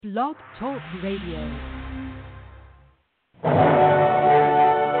Blog Talk Radio.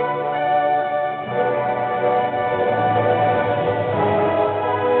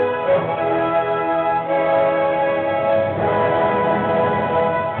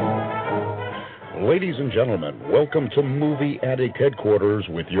 Ladies and gentlemen, welcome to Movie Addict Headquarters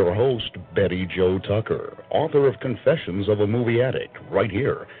with your host, Betty Jo Tucker, author of Confessions of a Movie Addict, right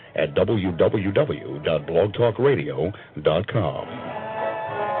here at www.blogtalkradio.com.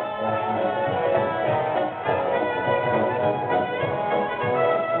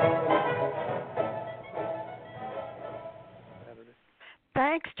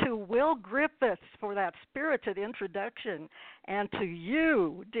 Thanks to Will Griffiths for that spirited introduction, and to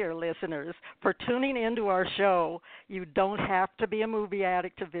you, dear listeners, for tuning into our show. You don't have to be a movie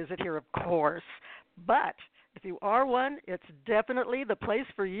addict to visit here, of course, but if you are one, it's definitely the place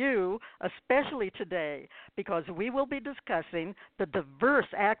for you, especially today, because we will be discussing the diverse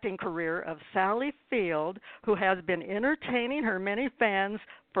acting career of Sally Field, who has been entertaining her many fans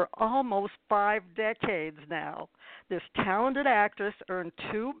for almost 5 decades now. This talented actress earned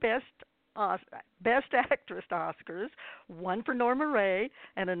 2 Best Actress Oscars, one for Norma Rae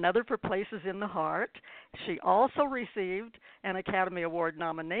and another for Places in the Heart. She also received an Academy Award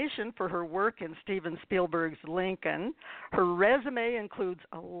nomination for her work in Steven Spielberg's Lincoln. Her resume includes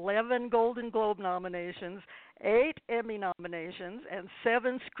 11 Golden Globe nominations, 8 Emmy nominations, and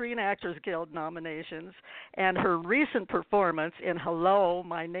 7 Screen Actors Guild nominations. And her recent performance in Hello,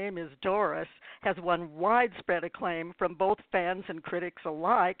 My Name Is Doris has won widespread acclaim from both fans and critics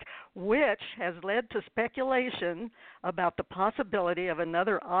alike, which has led to speculation about the possibility of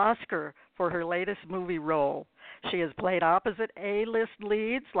another Oscar for her latest movie role. She has played opposite A-list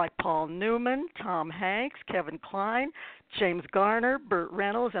leads like Paul Newman, Tom Hanks, Kevin Kline, James Garner, Burt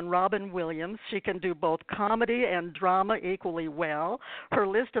Reynolds, and Robin Williams. She can do both comedy and drama equally well. Her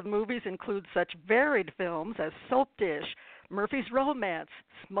list of movies includes such varied films as Soapdish, Murphy's Romance,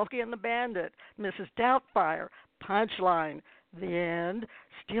 Smokey and the Bandit, Mrs. Doubtfire, Punchline, The End,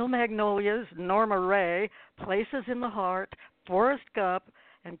 Steel Magnolias, Norma Rae, Places in the Heart, Forrest Gump,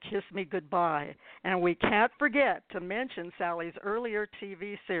 and Kiss Me Goodbye. And we can't forget to mention Sally's earlier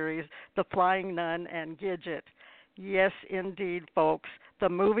TV series, The Flying Nun and Gidget. Yes, indeed, folks. The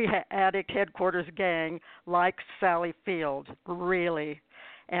Movie Addict Headquarters gang likes Sally Field, really.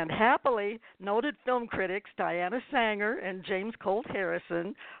 And happily, noted film critics Diana Saenger and James Colt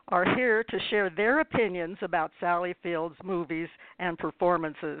Harrison are here to share their opinions about Sally Field's movies and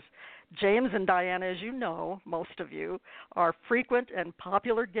performances. James and Diana, as you know, most of you, are frequent and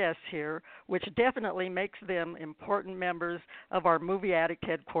popular guests here, which definitely makes them important members of our Movie Addict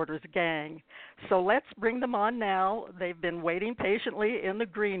Headquarters gang. So let's bring them on now. They've been waiting patiently in the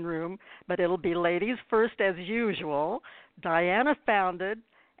green room, but it'll be ladies first as usual. Diana founded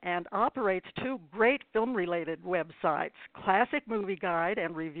and operates 2 great film-related websites, Classic Movie Guide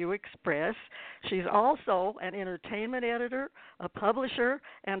and Review Express. She's also an entertainment editor, a publisher,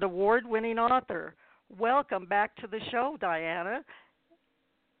 and award-winning author. Welcome back to the show, Diana.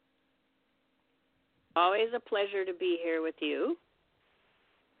 Always a pleasure to be here with you.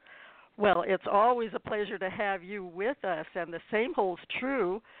 Well, it's always a pleasure to have you with us, and the same holds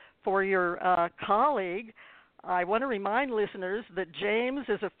true for your colleague. I want to remind listeners that James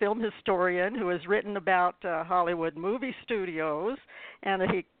is a film historian who has written about Hollywood movie studios, and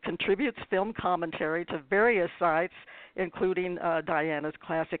he contributes film commentary to various sites, including Diana's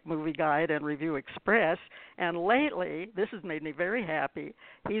Classic Movie Guide and Review Express. And lately, this has made me very happy,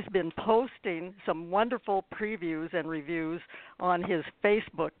 he's been posting some wonderful previews and reviews on his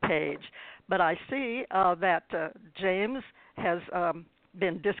Facebook page. But I see that James has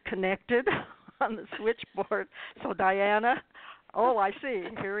been disconnected on the switchboard. So Diana, oh, I see.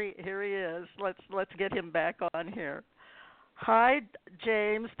 Here he is. Let's get him back on here. Hi,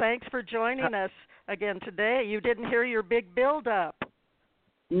 James. Thanks for joining us again today. You didn't hear your big build-up.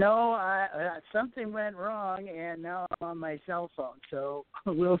 No, something went wrong, and now I'm on my cell phone. So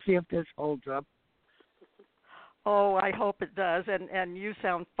we'll see if this holds up. Oh, I hope it does. And you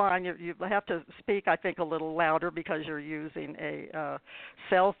sound fine. You have to speak, I think, a little louder because you're using a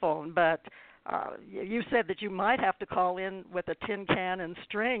cell phone. But you said that you might have to call in with a tin can and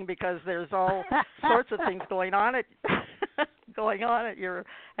string because there's all sorts of things going on at your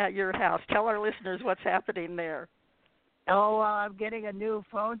house. Tell our listeners what's happening there. Oh, well, I'm getting a new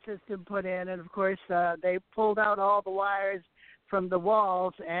phone system put in, and of course they pulled out all the wires from the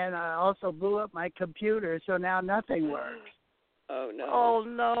walls, and also blew up my computer, so now nothing works. Oh, no. Oh,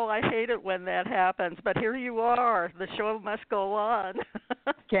 no, I hate it when that happens, but here you are. The show must go on.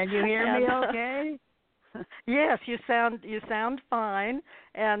 Can you hear me okay? Yes, you sound fine,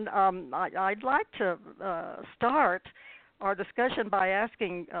 and I'd like to start our discussion by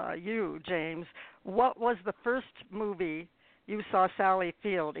asking you, James, what was the first movie you saw Sally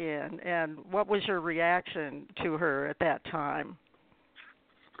Field in, and what was your reaction to her at that time?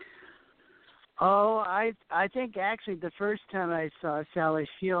 Oh, I think actually the first time I saw Sally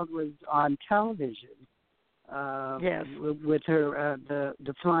Field was on television. Yes, with her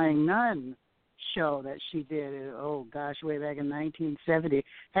the Flying Nun show that she did. Oh gosh, way back in 1970.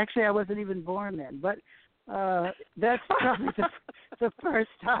 Actually, I wasn't even born then, but that's probably the first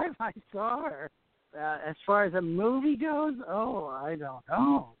time I saw her. As far as a movie goes, I don't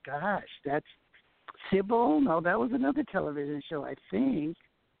know. Gosh, that's Sybil. No, that was another television show, I think.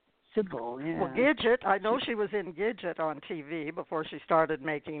 Sybil, yeah. Well, Gidget, I know she was in Gidget on TV before she started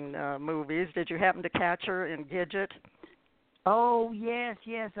making movies. Did you happen to catch her in Gidget? Oh, yes,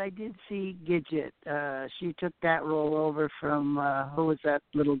 I did see Gidget. She took that role over from, who was that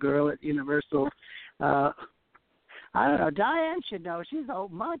little girl at Universal? I don't know. Diane should know. She's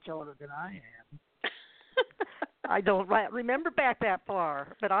much older than I am. I don't remember back that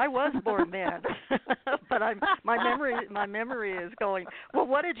far, but I was born then. But my memory is going. Well,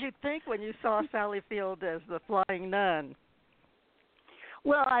 what did you think when you saw Sally Field as the Flying Nun?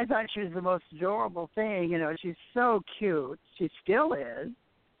 Well, I thought she was the most adorable thing. You know, she's so cute. She still is.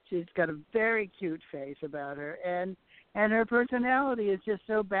 She's got a very cute face about her, and her personality is just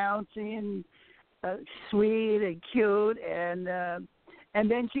so bouncy and sweet and cute, and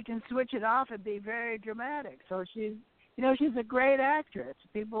then she can switch it off and be very dramatic. So she's a great actress.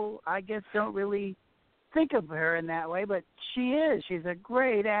 People, I guess, don't really think of her in that way, but she is. She's a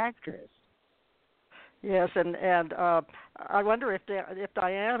great actress. Yes, and I wonder if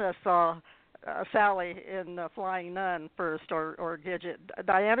Diana saw Sally in Flying Nun first or Gidget.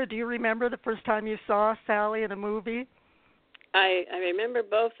 Diana, do you remember the first time you saw Sally in a movie? I remember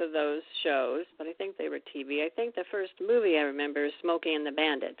both of those shows, but I think they were TV. I think the first movie I remember is Smokey and the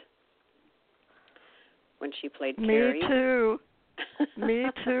Bandit, when she played Carrie. Me too. Me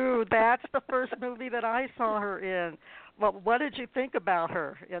too. That's the first movie that I saw her in. Well, what did you think about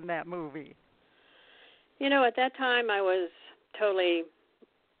her in that movie? You know, at that time I was totally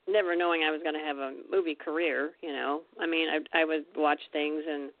never knowing I was going to have a movie career, you know. I mean, I would watch things,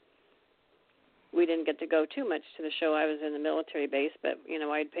 and we didn't get to go too much to the show. I was in the military base, but, you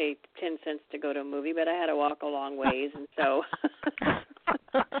know, I'd pay 10 cents to go to a movie, but I had to walk a long ways, and so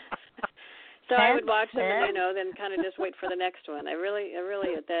so I would watch them and, you know, then kind of just wait for the next one. I really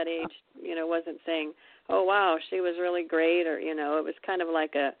at that age, you know, wasn't saying, oh, wow, she was really great, or, you know, it was kind of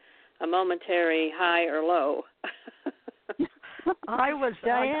like a momentary high or low.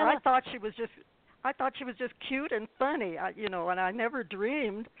 I thought she was just cute and funny, you know, and I never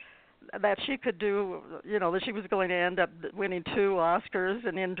dreamed that she could do, you know, that she was going to end up winning 2 Oscars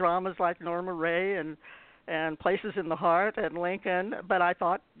and in dramas like Norma Rae and Places in the Heart and Lincoln. But I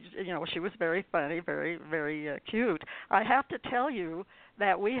thought, you know, she was very funny, very, very cute. I have to tell you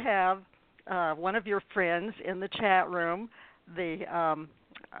that we have one of your friends in the chat room, the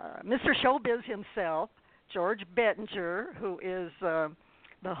Mr. Showbiz himself, George Bettinger, who is the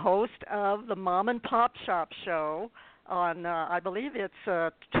host of the Mom and Pop Shop show on, I believe it's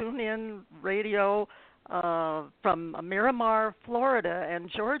TuneIn Radio from Miramar, Florida, and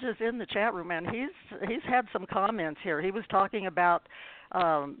George is in the chat room, and he's had some comments here. He was talking about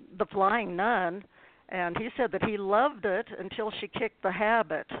the Flying Nun, and he said that he loved it until she kicked the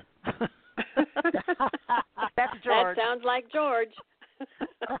habit. That's George. That sounds like George.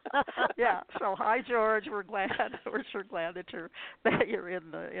 Yeah. So hi, George. We're sure glad that you're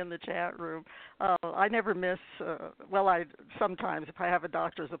in the chat room. I never miss. I sometimes if I have a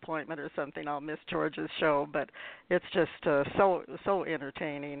doctor's appointment or something, I'll miss George's show. But it's just so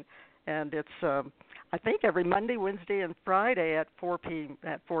entertaining, and it's I think every Monday, Wednesday, and Friday at 4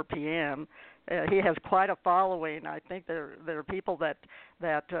 p.m. He has quite a following. I think there are people that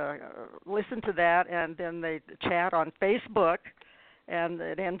listen to that, and then they chat on Facebook. And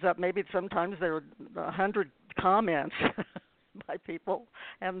it ends up maybe sometimes there are 100 comments by people,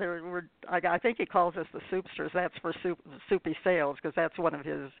 and I think he calls us the Soupsters. That's for Soupy Sales because that's one of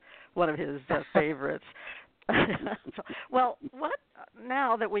his favorites. Well, what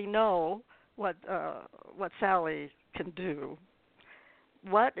now that we know what Sally can do,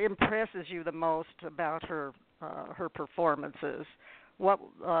 what impresses you the most about her performances? What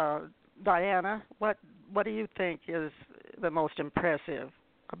Diana, what do you think is the most impressive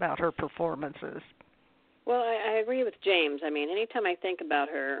about her performances? Well, I agree with James. I mean, anytime I think about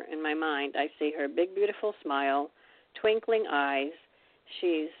her in my mind, I see her big, beautiful smile, twinkling eyes.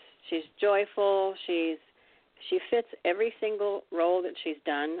 She's She's joyful. She fits every single role that she's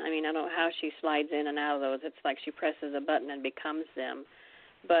done. I mean, I don't know how she slides in and out of those. It's like she presses a button and becomes them.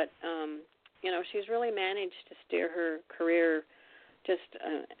 But, she's really managed to steer her career just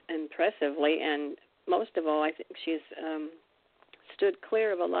impressively. And most of all, I think she's stood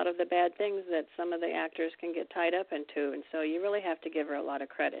clear of a lot of the bad things that some of the actors can get tied up into. And so you really have to give her a lot of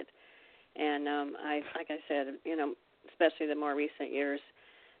credit. And like I said, especially the more recent years,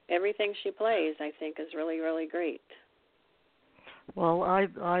 everything she plays, I think, is really, really great. Well,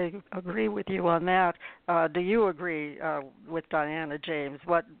 I agree with you on that. Do you agree with Diana, James?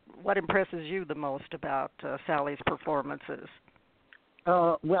 What impresses you the most about Sally's performances?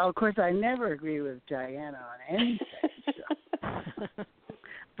 Well, of course, I never agree with Diana on anything. So.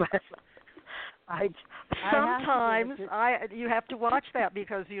 But sometimes you have to watch that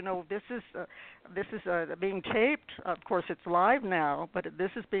because this is being taped. Of course, it's live now, but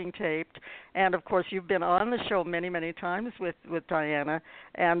this is being taped, and of course, you've been on the show many times with Diana,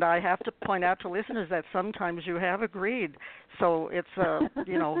 and I have to point out to listeners that sometimes you have agreed. So it's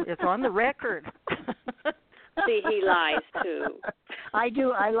it's on the record. See, he lies too. I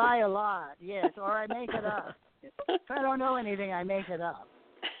do. I lie a lot. Yes, or I make it up. If I don't know anything, I make it up.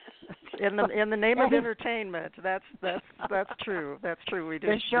 In the name of entertainment, that's true. That's true. We do.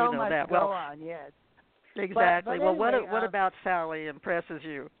 The show know that. Go on. Yes. Exactly. But anyway, what about Sally impresses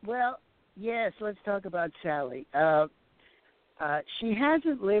you? Well, yes. Let's talk about Sally. She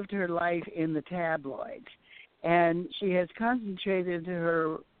hasn't lived her life in the tabloids, and she has concentrated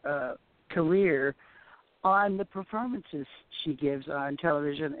her career on the performances she gives on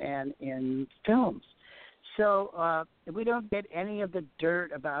television and in films. So we don't get any of the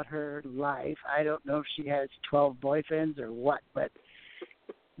dirt about her life. I don't know if she has 12 boyfriends or what, but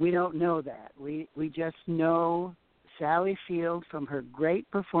we don't know that. We just know Sally Field from her great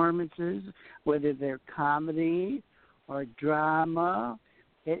performances, whether they're comedy or drama.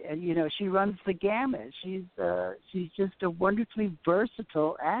 She runs the gamut. She's just a wonderfully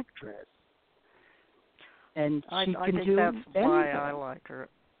versatile actress. And she I can think do that's anything. why I like her.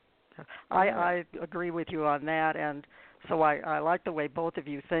 I agree with you on that, and so I like the way both of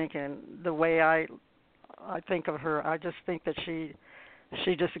you think, and the way I think of her. I just think that she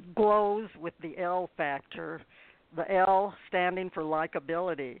just glows with the L factor, the L standing for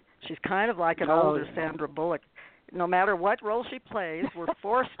likability. She's kind of like an older Sandra Bullock. No matter what role she plays, we're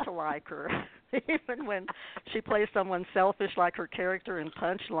forced to like her, even when she plays someone selfish like her character in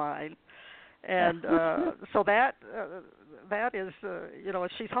Punchline. And so that is,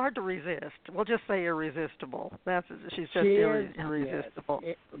 she's hard to resist. We'll just say irresistible. She's just irresistible.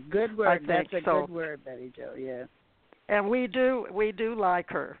 Yes. Good word. That's a good word, Betty Jo. Yeah. And we do like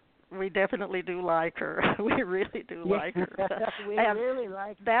her. We definitely do like her. We really do like her. We really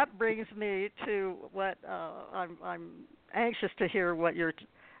like her. That brings me to what I'm anxious to hear what your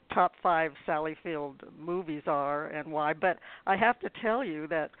top 5 Sally Field movies are and why. But I have to tell you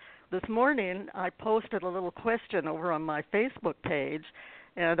that this morning, I posted a little question over on my Facebook page,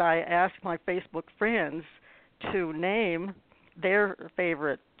 and I asked my Facebook friends to name their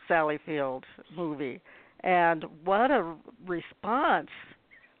favorite Sally Field movie. And what a response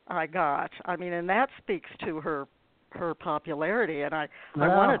I got. I mean, and that speaks to her popularity. And I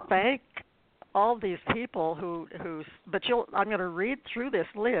want to thank all these people but I'm going to read through this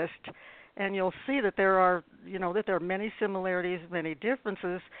list, and you'll see that there are many similarities, many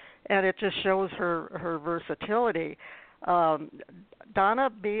differences, and it just shows her versatility. Donna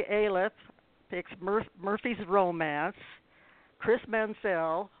B. Aliff picks Murphy's Romance, Chris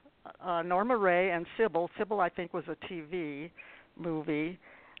Mansell, Norma Rae, and Sybil. Sybil, I think, was a TV movie.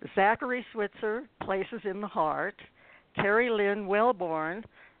 Zachary Switzer, Places in the Heart. Terry Lynn Wellborn,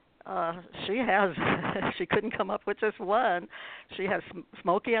 she couldn't come up with just one. She has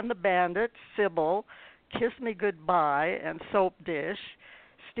Smokey and the Bandit, Sybil, Kiss Me Goodbye, and Soapdish.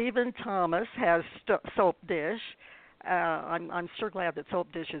 Stephen Thomas has Soapdish. I'm sure glad that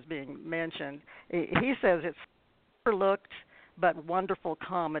Soapdish is being mentioned. He says it's overlooked but wonderful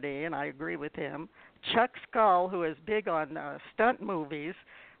comedy, and I agree with him. Chuck Skull, who is big on stunt movies,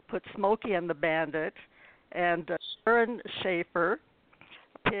 put Smokey and the Bandit. And Sharon Schaefer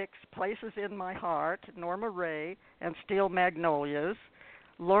picks Places in My Heart, Norma Rae, and Steel Magnolias.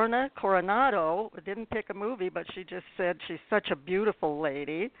 Lorna Coronado didn't pick a movie, but she just said she's such a beautiful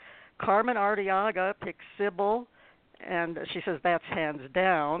lady. Carmen Arteaga picks Sybil, and she says that's hands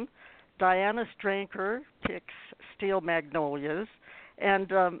down. Diana Stranker picks Steel Magnolias. And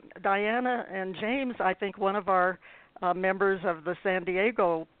Diana and James, I think one of our members of the San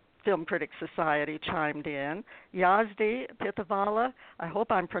Diego Film Critics Society chimed in. Yazdi Pithavala, I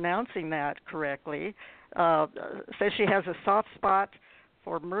hope I'm pronouncing that correctly, says she has a soft spot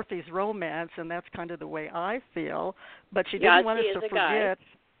for Murphy's Romance, and that's kind of the way I feel. But she didn't want us to forget.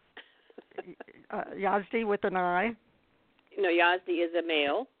 Yazdi with an I. No, Yazdi is a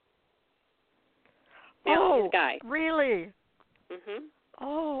male. Male is a guy. Really? Mhm.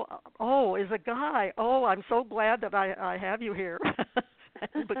 Oh, is a guy. Oh, I'm so glad that I have you here.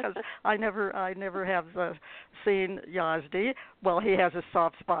 Because I never have seen Yazdi. Well, he has a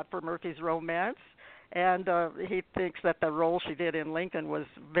soft spot for Murphy's Romance, and he thinks that the role she did in Lincoln was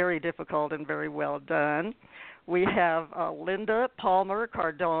very difficult and very well done. We have Linda Palmer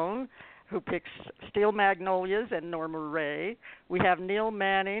Cardone, who picks Steel Magnolias and Norma Rae. We have Neil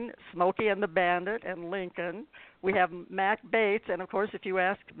Manning, Smokey and the Bandit, and Lincoln. We have Mac Bates, and of course, if you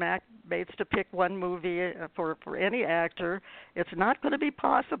ask Mac Bates to pick one movie for any actor, it's not going to be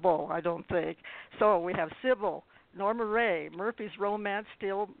possible, I don't think. So we have Sybil, Norma Rae, Murphy's Romance,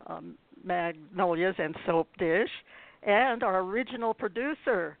 Steel Magnolias, and Soapdish, and our original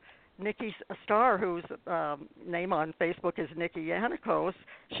producer, Nikki Starr, whose name on Facebook is Nikki Yanikos.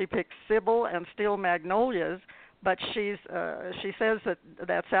 She picks Sybil and Steel Magnolias, but she says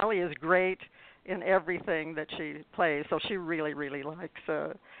that Sally is great in everything that she plays, so she really, really likes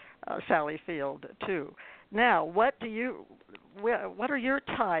Sally Field too. Now, what are your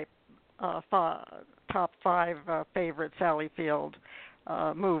top five favorite Sally Field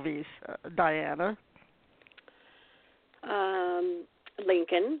movies, Diana?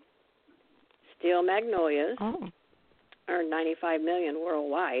 Lincoln, Steel Magnolias, earned 95 million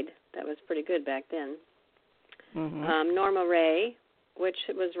worldwide. That was pretty good back then. Mm-hmm. Norma Rae, which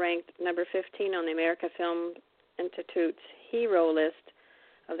was ranked number 15 on the American Film Institute's hero list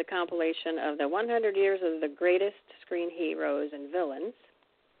of the compilation of the 100 years of the greatest screen heroes and villains.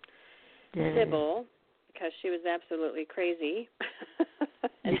 Yay. Sybil, because she was absolutely crazy,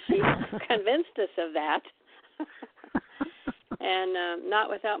 and she convinced us of that. And Not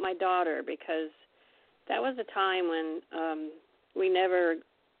Without My Daughter, because that was a time when we never,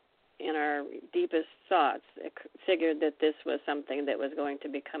 in our deepest thoughts, figured that this was something that was going to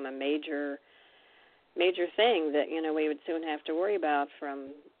become a major thing that, we would soon have to worry about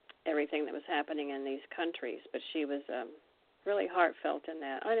from everything that was happening in these countries. But she was really heartfelt in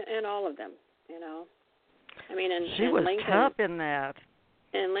that, and all of them, I mean, and she was Lincoln, tough in that.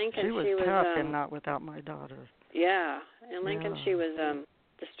 In Lincoln, she was tough in Not Without My Daughter. Yeah, in Lincoln, she was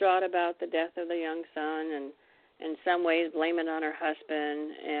distraught about the death of the young son, and in some ways blame it on her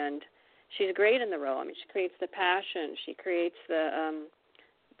husband. And she's great in the role. I mean, she creates the passion. She creates the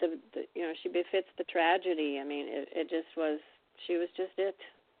she befits the tragedy. I mean, she was just it.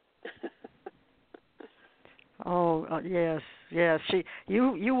 Yes.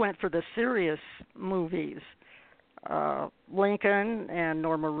 You went for the serious movies. Lincoln and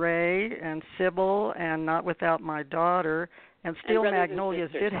Norma Rae and Sybil and Not Without My Daughter and Steel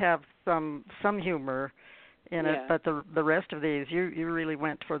Magnolias did have some humor in it, but the rest of these you really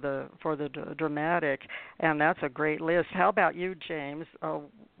went for the dramatic, and that's a great list. How about you, James?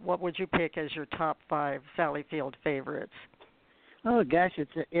 What would you pick as your top five Sally Field favorites? Oh gosh,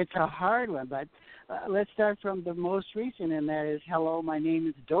 it's a hard one, but let's start from the most recent, and that is Hello, My Name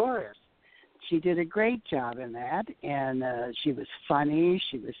Is Doris. She did a great job in that, and she was funny.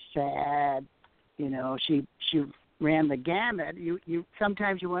 She was sad. She ran the gamut. You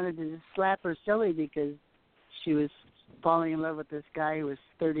sometimes you wanted to just slap her silly because she was falling in love with this guy who was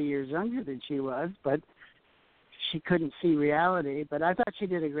 30 years younger than she was, but she couldn't see reality. But I thought she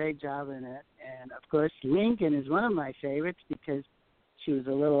did a great job in it. And of course, Lincoln is one of my favorites because she was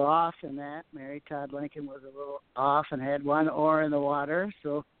a little off in that. Mary Todd Lincoln was a little off and had one oar in the water,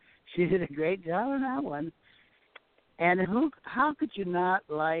 so she did a great job in that one. And how could you not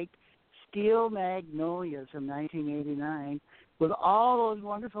like Steel Magnolias from 1989 with all those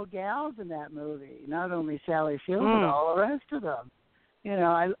wonderful gals in that movie? Not only Sally Field, but all the rest of them.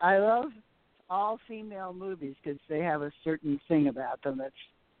 I love all female movies because they have a certain thing about them that's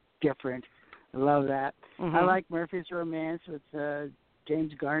different. I love that. Mm-hmm. I like Murphy's Romance with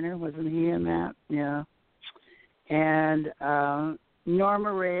James Garner. Wasn't he in that? Yeah. And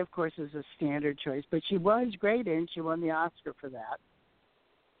Norma Rae, of course, is a standard choice, but she was great in. She won the Oscar for that.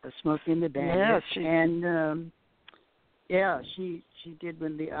 The Smokey and the Bandit. Yeah, she did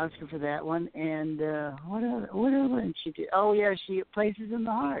win the Oscar for that one. And what other one she did? Oh yeah, she Places in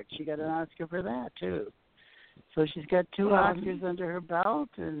the Heart. She got an Oscar for that too. So she's got 2 Oscars under her belt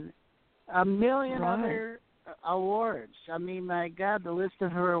and a million other awards. I mean, my God, the list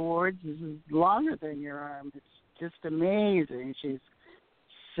of her awards is longer than your arm. It's just amazing. She's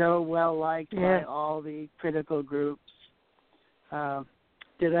so well liked by all the critical groups.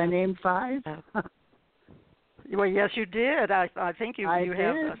 Did I name 5? Well, yes, you did. I think you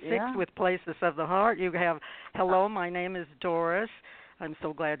have 6 with Places of the Heart. You have Hello, My Name Is Doris. I'm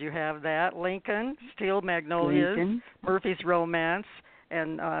so glad you have that. Lincoln, Steel Magnolias, Murphy's Romance,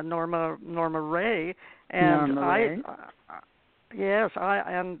 and Norma Rae. And Norma Rae. Yes,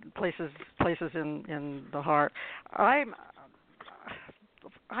 and Places in the Heart.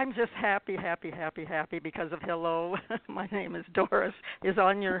 I'm just happy because of Hello, My Name Is Doris is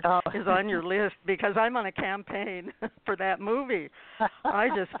on your list because I'm on a campaign for that movie. I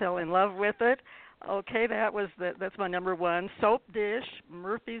just fell in love with it. Okay, that's my number 1. Soapdish,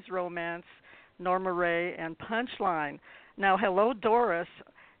 Murphy's Romance, Norma Rae, and Punchline. Now, Hello, Doris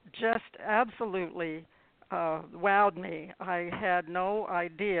just absolutely wowed me. I had no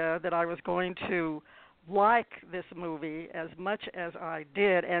idea that I was going to like this movie as much as I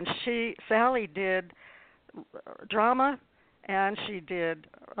did, and Sally did drama and she did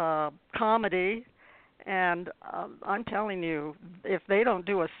comedy, and I'm telling you, if they don't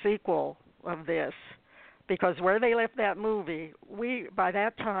do a sequel of this, because where they left that movie, by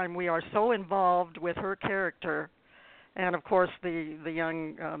that time we are so involved with her character, and of course the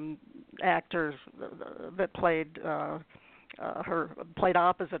young actors that played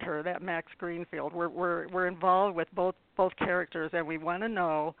opposite her, that Max Greenfield. We're involved with both characters, and we want to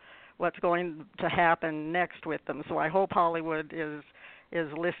know what's going to happen next with them. So I hope Hollywood is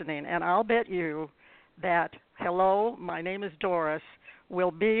listening, and I'll bet you that Hello, My Name Is Doris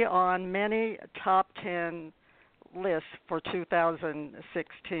will be on many top 10 lists for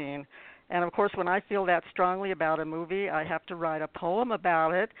 2016. And, of course, when I feel that strongly about a movie, I have to write a poem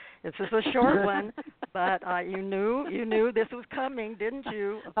about it. It's just a short one, but you knew this was coming, didn't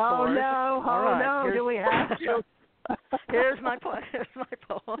you? Of course. No. All right, no, do we have to? Here's my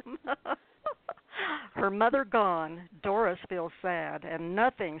poem. Her mother gone, Doris feels sad, and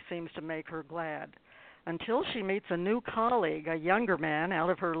nothing seems to make her glad. Until she meets a new colleague, a younger man out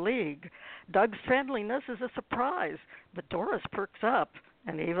of her league. Doug's friendliness is a surprise, but Doris perks up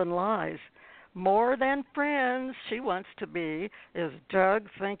and even lies. More than friends she wants to be. Is Doug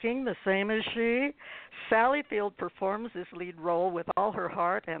thinking the same as she? Sally Field performs this lead role with all her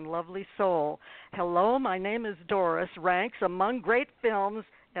heart and lovely soul. Hello, My Name Is Doris ranks among great films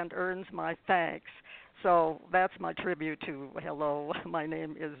and earns my thanks. So that's my tribute to Hello, My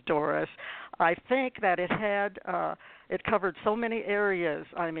Name Is Doris. I think that it covered so many areas.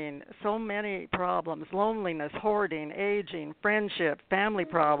 I mean, so many problems: loneliness, hoarding, aging, friendship, family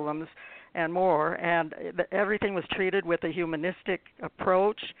problems, and more. And everything was treated with a humanistic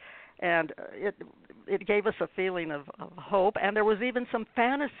approach, and it gave us a feeling of hope. And there was even some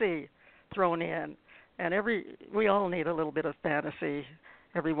fantasy thrown in. And we all need a little bit of fantasy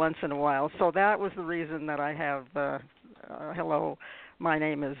every once in a while. So that was the reason that I have Hello, My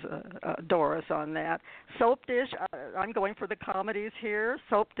Name Is Doris on that. Soapdish, I'm going for the comedies here.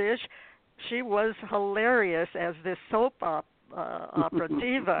 Soapdish, she was hilarious as this soap opera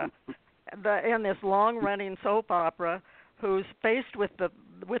diva in this long-running soap opera who's faced with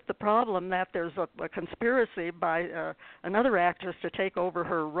the problem that there's a conspiracy by another actress to take over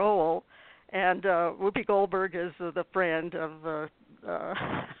her role. And Whoopi Goldberg is the friend of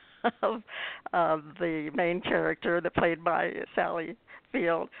the main character that played by Sally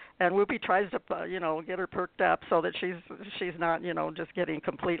Field, and Whoopi tries to get her perked up so that she's not just getting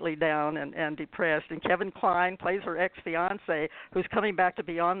completely down and depressed. And Kevin Kline plays her ex-fiance who's coming back to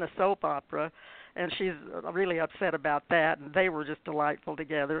be on the soap opera, and she's really upset about that. And they were just delightful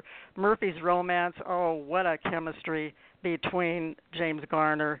together. Murphy's Romance, oh, what a chemistry between James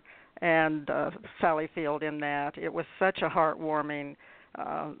Garner and Sally Field in that. It was such a heartwarming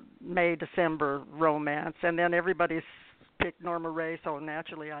May-December romance. And then everybody's picked Norma Rae, so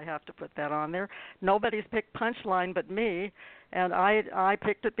naturally I have to put that on there. Nobody's picked Punchline but me, and I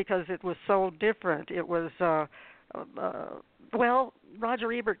picked it because it was so different. It was,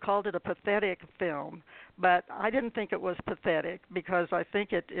 Roger Ebert called it a pathetic film, but I didn't think it was pathetic because I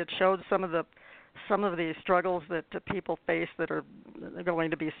think it showed some of the struggles that people face that are going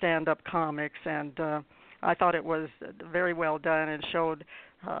to be stand-up comics, and I thought it was very well done and showed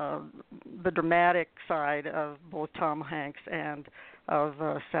the dramatic side of both Tom Hanks and of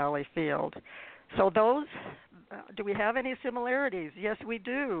Sally Field. So those, do we have any similarities? Yes, we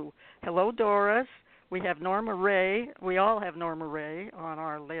do. Hello, Doris. We have Norma Rae. We all have Norma Rae on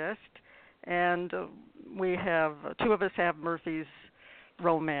our list, and we have two of us have Murphy's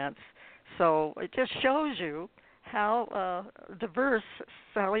Romance. So it just shows you how diverse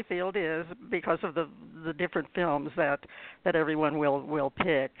Sally Field is because of the different films that everyone will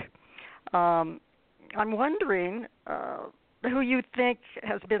pick. I'm wondering who you think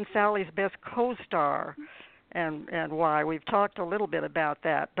has been Sally's best co-star and why. We've talked a little bit about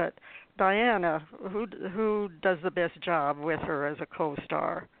that, but Diana, who does the best job with her as a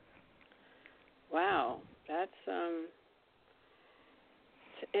co-star? Wow, that's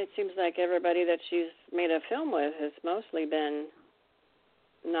it seems like everybody that she's made a film with has mostly been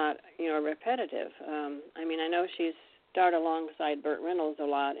not, repetitive. I mean, I know she's starred alongside Burt Reynolds a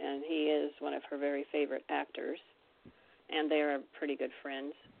lot, and he is one of her very favorite actors, and they are pretty good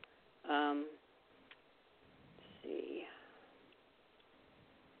friends. Let's see.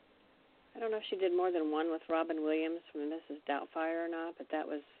 I don't know if she did more than one with Robin Williams from Mrs. Doubtfire or not, but that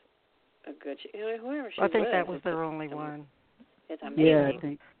was a good. Whoever she was. I think that was their only one. It's amazing. Yeah, I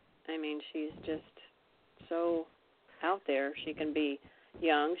think. I mean, she's just so out there. She can be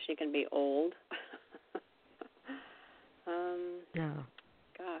young. She can be old. Yeah.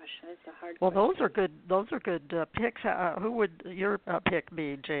 Gosh, that's a hard. Well, question. those are good picks. Who would your pick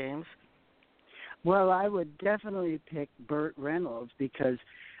be, James? Well, I would definitely pick Burt Reynolds because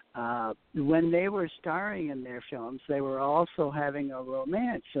when they were starring in their films, they were also having a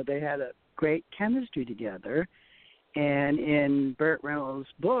romance, so they had a great chemistry together. And in Burt Reynolds'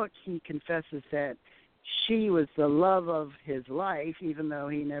 book, he confesses that she was the love of his life, even though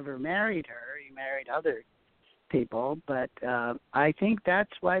he never married her. He married other people. But I think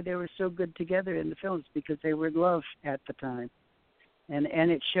that's why they were so good together in the films, because they were in love at the time. And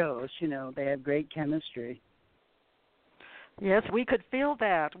it shows, they have great chemistry. Yes, we could feel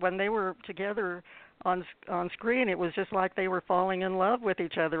that when they were together on screen. It was just like they were falling in love with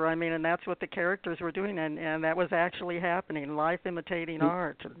each other. I mean, and that's what the characters were doing, and that was actually happening. Life imitating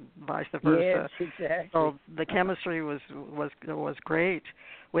art, and vice versa. Yes, exactly. So the chemistry was great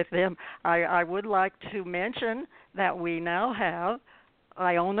with them. I would like to mention that we now have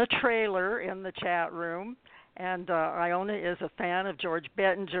Iona Trailer in the chat room, and Iona is a fan of George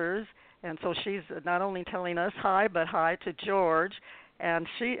Bettinger's. And so she's not only telling us hi, but hi to George. And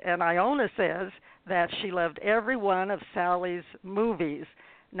Iona says that she loved every one of Sally's movies.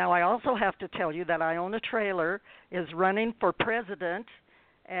 Now, I also have to tell you that Iona Trailer is running for president,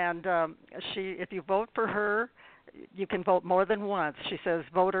 and if you vote for her, you can vote more than once. She says,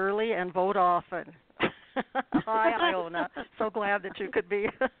 vote early and vote often. Hi, Iona. So glad that you could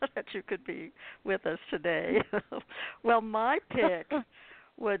be with us today. Well, my pick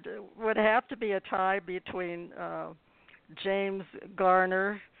would have to be a tie between James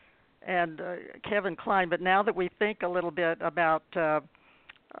Garner and Kevin Kline. But now that we think a little bit about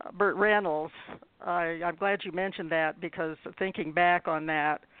Burt Reynolds, I'm glad you mentioned that, because thinking back on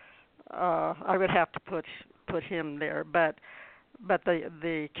that, I would have to put him there. But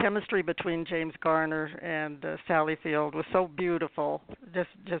the chemistry between James Garner and Sally Field was so beautiful,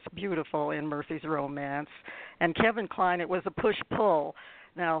 just beautiful in Murphy's Romance. And Kevin Kline, it was a push-pull.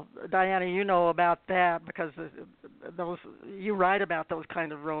 Now, Diana, you know about that because you write about those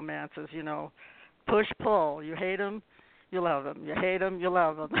kind of romances, push-pull. You hate them, you love them. You hate them, you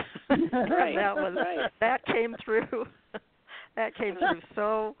love them. Right. That came through. That came through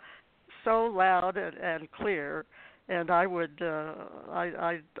so loud and clear. And I would,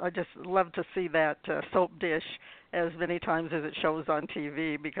 I just love to see that Soapdish as many times as it shows on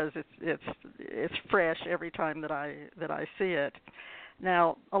TV, because it's fresh every time that I see it.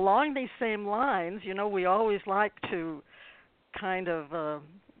 Now, along these same lines, we always like to kind of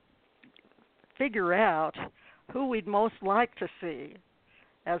figure out who we'd most like to see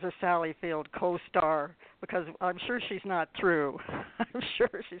as a Sally Field co-star, because I'm sure she's not through. I'm sure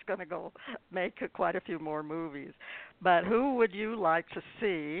she's going to go make quite a few more movies. But who would you like to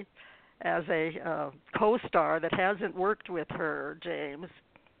see as a co-star that hasn't worked with her, James?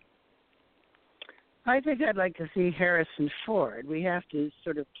 I think I'd like to see Harrison Ford. We have to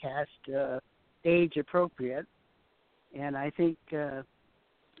sort of cast age appropriate, and I think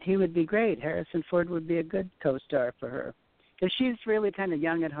he would be great. Harrison Ford would be a good co-star for her, because she's really kind of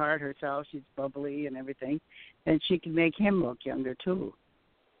young at heart herself. She's bubbly and everything, and she can make him look younger too.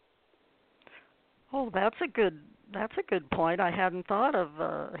 Oh, that's a good point. I hadn't thought of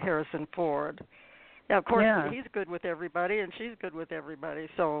Harrison Ford. Yeah, of course, he's good with everybody, and she's good with everybody.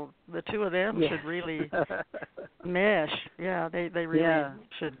 So the two of them should really mesh. Yeah, they really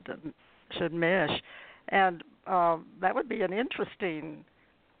should mesh, and that would be an interesting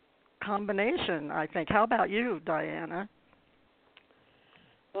combination, I think. How about you, Diana?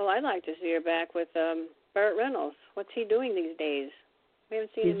 Well, I'd like to see her back with Burt Reynolds. What's he doing these days? We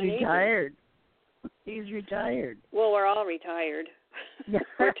haven't seen him in ages. He's retired. He's retired. Well, we're all retired.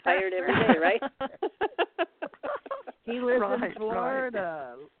 We're tired every day, right? He lives in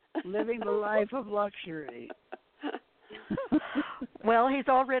Florida, living the life of luxury. Well, he's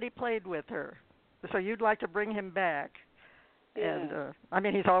already played with her, so you'd like to bring him back. Yeah.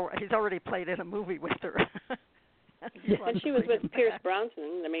 And he's already played in a movie with her. And she was with Pierce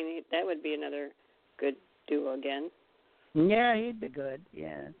Brosnan. I mean, that would be another good duo again. Yeah, he'd be good.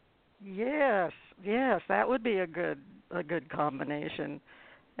 Yeah. Yes, that would be a good combination.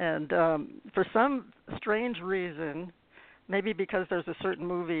 And for some strange reason, maybe because there's a certain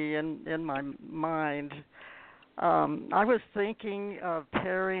movie in my mind, I was thinking of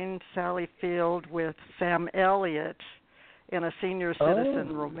pairing Sally Field with Sam Elliott in a senior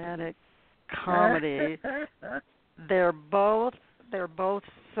citizen romantic comedy. They're both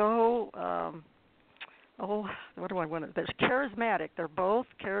so what do I want to? They're charismatic. They're both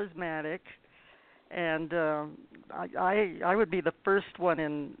charismatic, and I would be the first one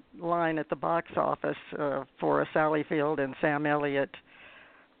in line at the box office for a Sally Field and Sam Elliott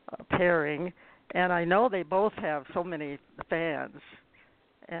pairing. And I know they both have so many fans,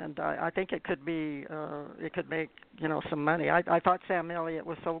 and I think it could be it could make some money. I thought Sam Elliott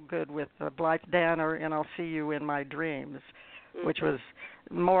was so good with Blythe Danner and I'll See You in My Dreams, which was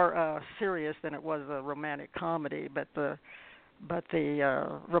more serious than it was a romantic comedy, but the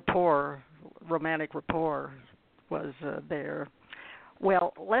romantic rapport was there.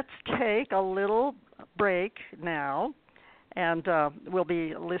 Well, let's take a little break now, and we'll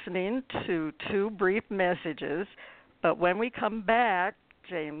be listening to 2 brief messages. But when we come back,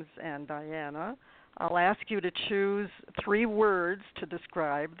 James and Diana, I'll ask you to choose 3 words to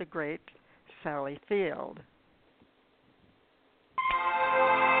describe the great Sally Field.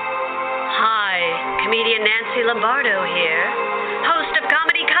 Hi, comedian Nancy Lombardo here, host of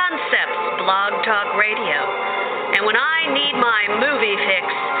Comedy Concepts, Blog Talk Radio. And when I need my movie fix,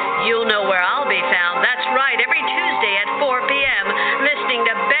 you'll know where I'll be found. That's right, every Tuesday at 4 p.m., listening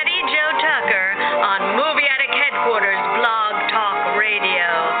to Betty Jo Tucker on Movie Addict Headquarters, Blog Talk Radio.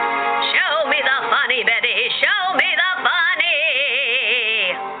 Show me the funny, Betty. Show me the funny.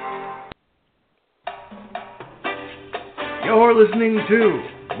 You're listening to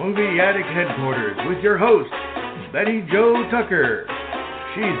Movie Addict Headquarters with your host, Betty Jo Tucker.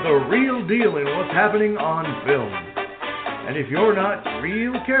 She's the real deal in what's happening on film. And if you're not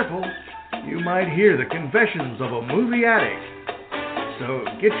real careful, you might hear the confessions of a movie addict. So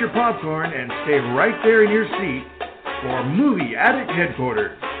get your popcorn and stay right there in your seat for Movie Addict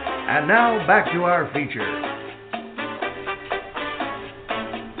Headquarters. And now back to our feature.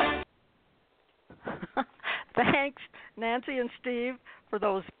 Thanks, Nancy and Steve, for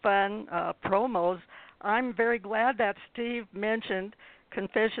those fun promos. I'm very glad that Steve mentioned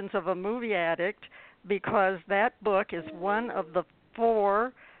Confessions of a Movie Addict, because that book is one of the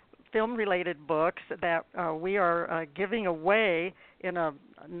 4 film-related books that we are giving away in a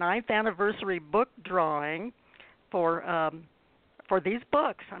 9th anniversary book drawing for these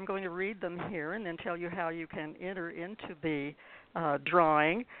books. I'm going to read them here and then tell you how you can enter into the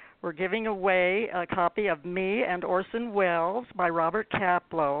drawing. We're giving away a copy of Me and Orson Welles by Robert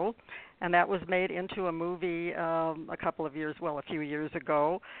Kaplow, and that was made into a movie a few years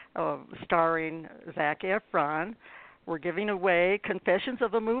ago, starring Zac Efron. We're giving away Confessions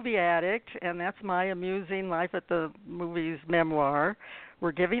of a Movie Addict, and that's my amusing Life at the Movies memoir.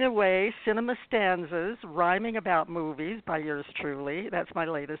 We're giving away Cinema Stanzas, Rhyming About Movies by yours truly. That's my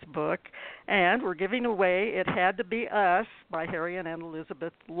latest book. And we're giving away It Had to Be Us by Harry and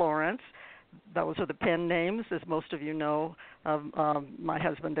Elizabeth Lawrence. Those are the pen names, as most of you know, of my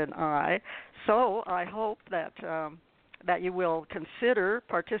husband and I. So I hope that you will consider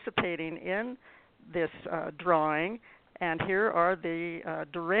participating in this drawing. And here are the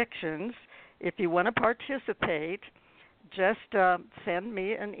directions. If you want to participate, just send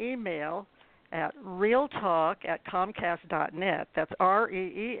me an email at realtalk@comcast.net. That's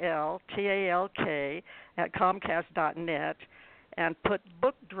REELTALK @comcast.net, and put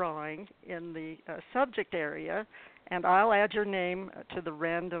book drawing in the subject area, and I'll add your name to the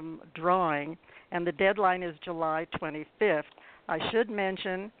random drawing, and the deadline is July 25th. I should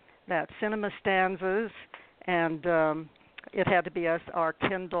mention that Cinema Stanzas and It Had to Be Us are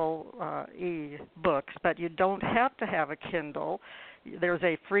Kindle e-books, but you don't have to have a Kindle. There's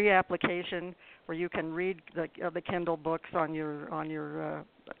a free application where you can read the Kindle books on your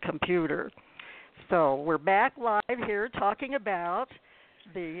computer. So we're back live here talking about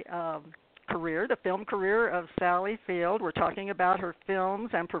the career, the film career of Sally Field. We're talking about her films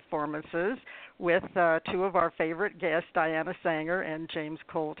and performances with two of our favorite guests, Diana Saenger and James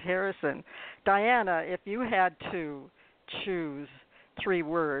Colt Harrison. Diana, if you had to choose 3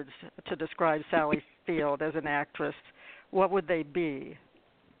 words to describe Sally Field as an actress, what would they be?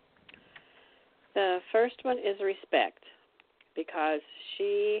 The first one is respect, because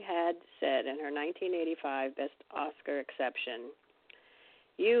she had said in her 1985 Best Oscar Exception,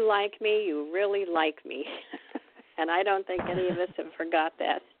 "You like me, you really like me." And I don't think any of us have forgot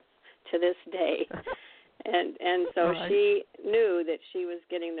that to this day. And so right. She knew that she was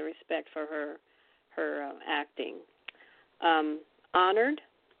getting the respect for her acting. Honored,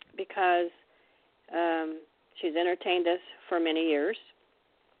 because she's entertained us for many years,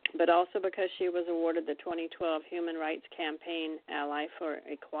 but also because she was awarded the 2012 Human Rights Campaign Ally for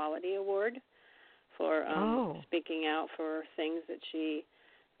Equality Award for speaking out for things that she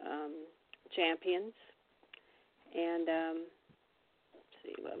champions. And let's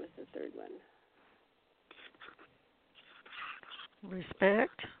see, what was the third one?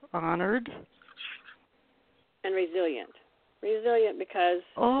 Respect, honored, and resilient. Resilient because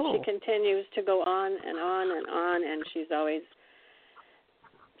she continues to go on and on and on, and she's always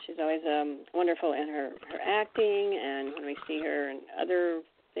wonderful in her acting, and when we see her in other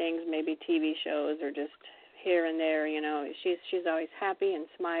things, maybe TV shows or just here and there, you know, she's always happy and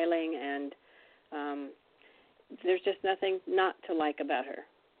smiling, and there's just nothing not to like about her.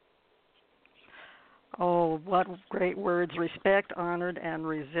 Oh, what great words. Respect, honored, and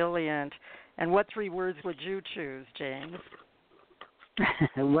resilient. And what 3 words would you choose, James?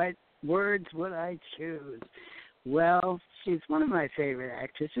 What words would I choose? Well, she's one of my favorite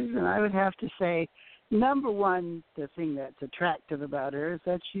actresses, and I would have to say, number one, the thing that's attractive about her is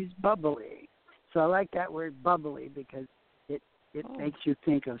that she's bubbly. So I like that word bubbly because it makes you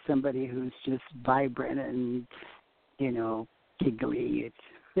think of somebody who's just vibrant and, you know, giggly,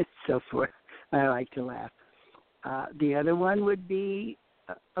 it's so forth. I like to laugh. The other one would be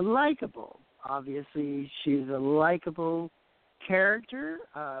likable. Obviously, she's a likable character.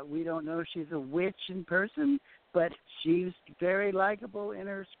 We don't know if she's a witch in person, but she's very likable in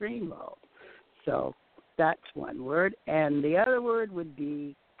her screen role. So that's one word. And the other word would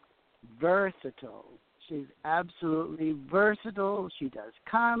be versatile. She's absolutely versatile. She does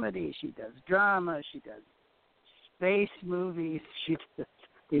comedy. She does drama. She does space movies. She does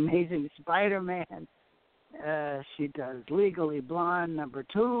The Amazing Spider-Man. She does Legally Blonde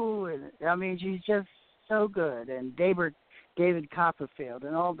 #2. And, I mean, she's just so good. And David Copperfield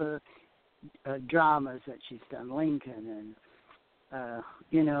and all the dramas that she's done, Lincoln. And,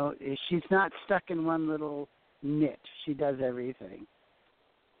 you know, she's not stuck in one little niche. She does everything.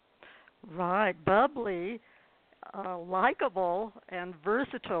 Right, bubbly, likable, and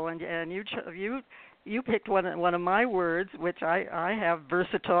versatile, and you picked one of my words, which I have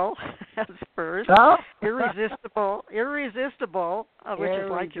versatile as first. Oh. irresistible, which is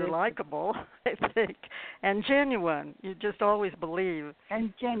like you're likable, I think, and genuine. You just always believe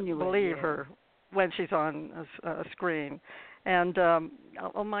her when she's on a screen. And,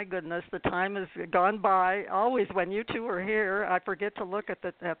 oh, my goodness, the time has gone by. Always when you two are here, I forget to look at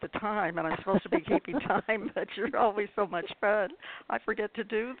the time, and I'm supposed to be keeping time, but you're always so much fun. I forget to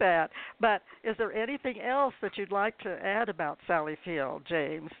do that. But is there anything else that you'd like to add about Sally Field,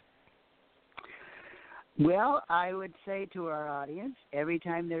 James? Well, I would say to our audience, every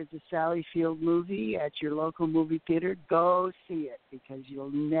time there's a Sally Field movie at your local movie theater, go see it because you'll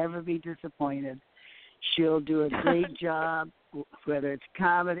never be disappointed. She'll do a great job, whether it's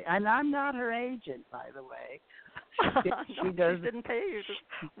comedy. And I'm not her agent, by the way. She didn't pay you.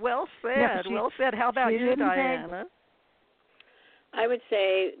 Well said. Well said. How about you, Diana? I would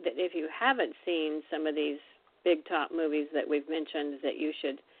say that if you haven't seen some of these big top movies that we've mentioned, that you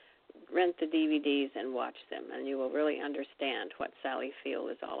should rent the DVDs and watch them, and you will really understand what Sally Field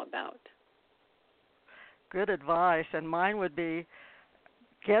is all about. Good advice. And mine would be,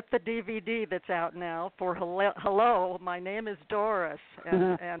 get the DVD that's out now for Hello, My Name Is Doris,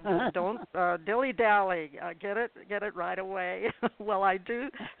 and don't dilly-dally. Get it right away. Well, I do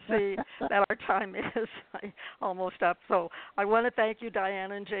see that our time is almost up, so I want to thank you,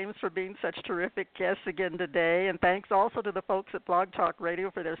 Diana and James, for being such terrific guests again today, and thanks also to the folks at Blog Talk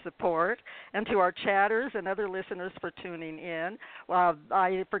Radio for their support, and to our chatters and other listeners for tuning in.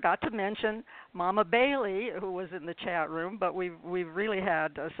 I forgot to mention Mama Bailey, who was in the chat room, but we've really had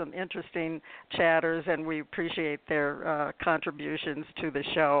had some interesting chatters, and we appreciate their contributions to the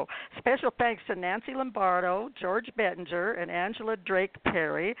show. Special thanks to Nancy Lombardo, George Bettinger, and Angela Drake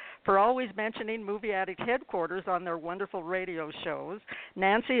Perry for always mentioning Movie Addict Headquarters on their wonderful radio shows.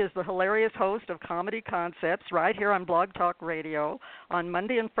 Nancy is the hilarious host of Comedy Concepts right here on Blog Talk Radio on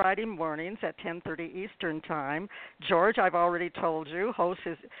Monday and Friday mornings at 10:30 Eastern Time. George, I've already told you, hosts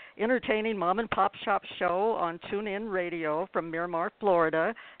his entertaining Mom and Pop Shop show on TuneIn Radio from Miramar,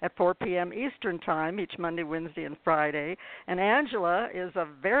 Florida at 4 p.m. Eastern Time each Monday, Wednesday, and Friday. And Angela is a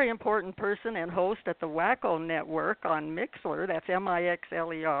very important person and host at the Wacko Network on Mixler, that's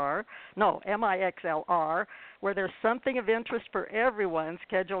M-I-X-L-R, where there's something of interest for everyone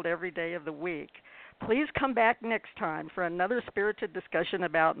scheduled every day of the week. Please come back next time for another spirited discussion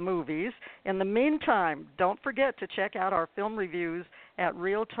about movies. In the meantime, don't forget to check out our film reviews at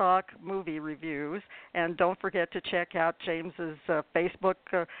Real Talk Movie Reviews, and don't forget to check out James's Facebook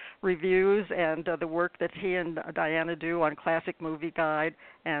reviews and the work that he and Diana do on Classic Movie Guide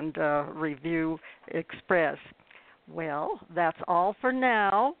and Review Express. Well, that's all for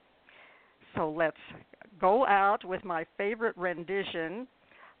now. So let's go out with my favorite rendition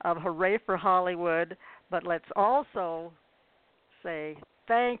of Hooray for Hollywood, but let's also say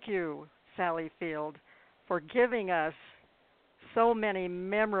thank you, Sally Field, for giving us so many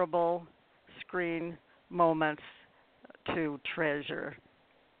memorable screen moments to treasure.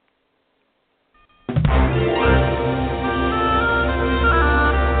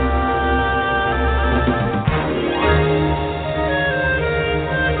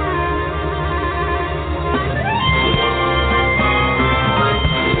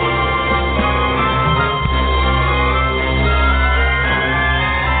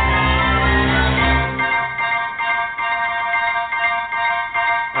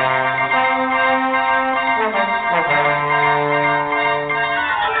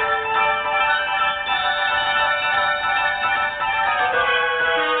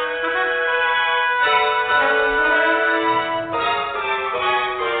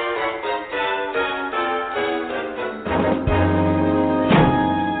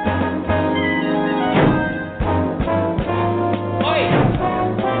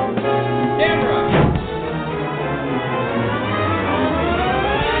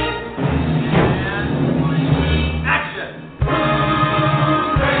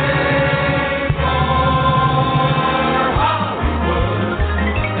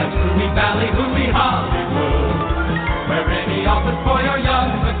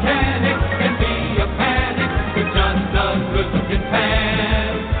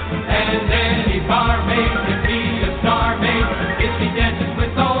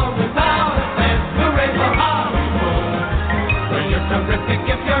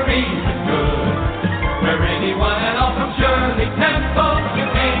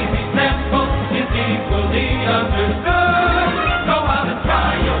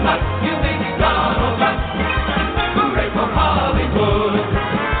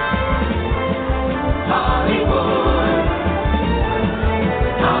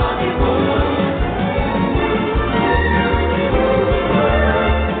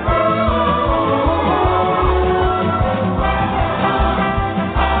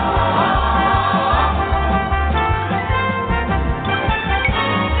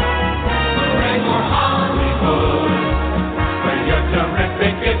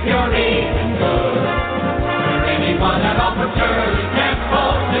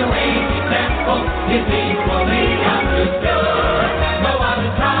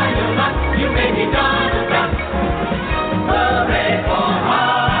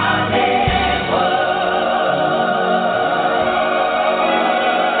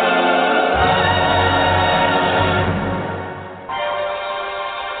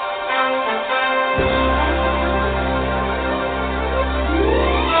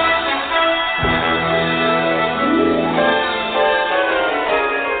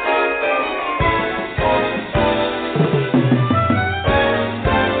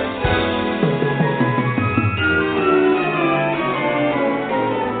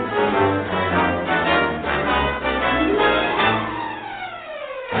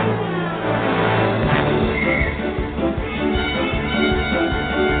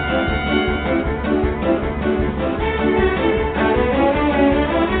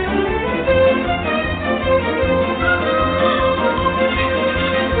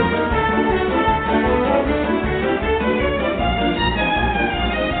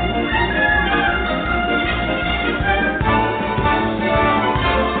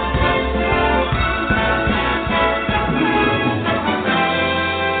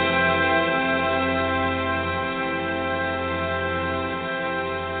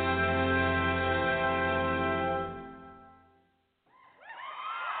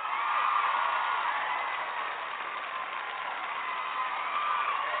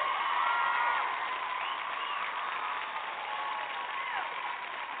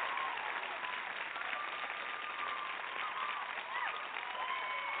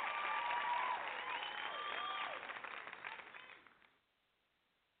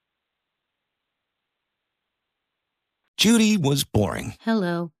 Judy was boring.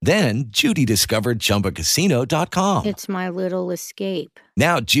 Hello. Then Judy discovered ChumbaCasino.com. It's my little escape.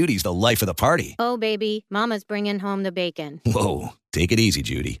 Now Judy's the life of the party. Oh, baby, mama's bringing home the bacon. Whoa, take it easy,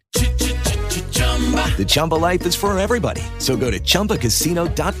 Judy. The Chumba life is for everybody. So go to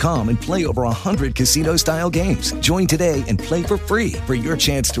ChumbaCasino.com and play over 100 casino-style games. Join today and play for free for your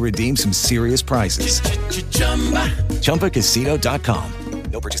chance to redeem some serious prizes. ChumbaCasino.com.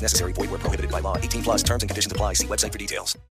 No purchase necessary. Void where prohibited by law. 18 plus terms and conditions apply. See website for details.